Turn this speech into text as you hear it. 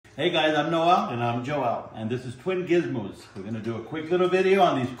Hey guys, I'm Noah. And I'm Joel. And this is TwinGizmos. We're going to do a quick little video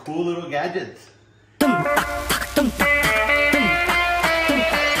on these cool little gadgets.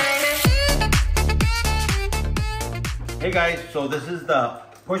 Hey guys, so this is the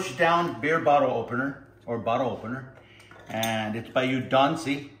push down beer bottle opener, or bottle opener. And it's by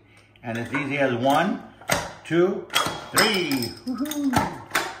YUDANSI. And it's easy as 1, 2, 3.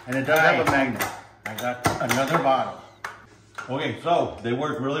 And it does have a magnet. I got another bottle. Okay, so they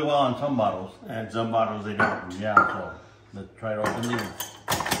work really well on some bottles. And some bottles they don't. Yeah, so let's try to open these.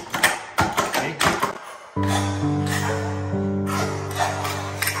 Okay.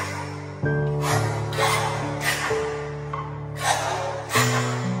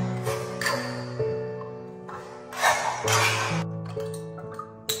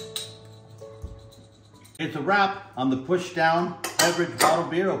 It's a wrap on the push down beverage bottle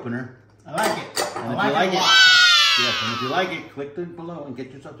beer opener. I like it. And if you like it, yes, and if you like it, click the link below and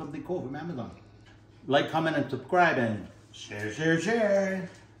get yourself something cool from Amazon. Like, comment, and subscribe, and share.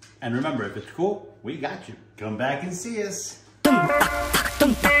 And remember, if it's cool, we got you. Come back and see us.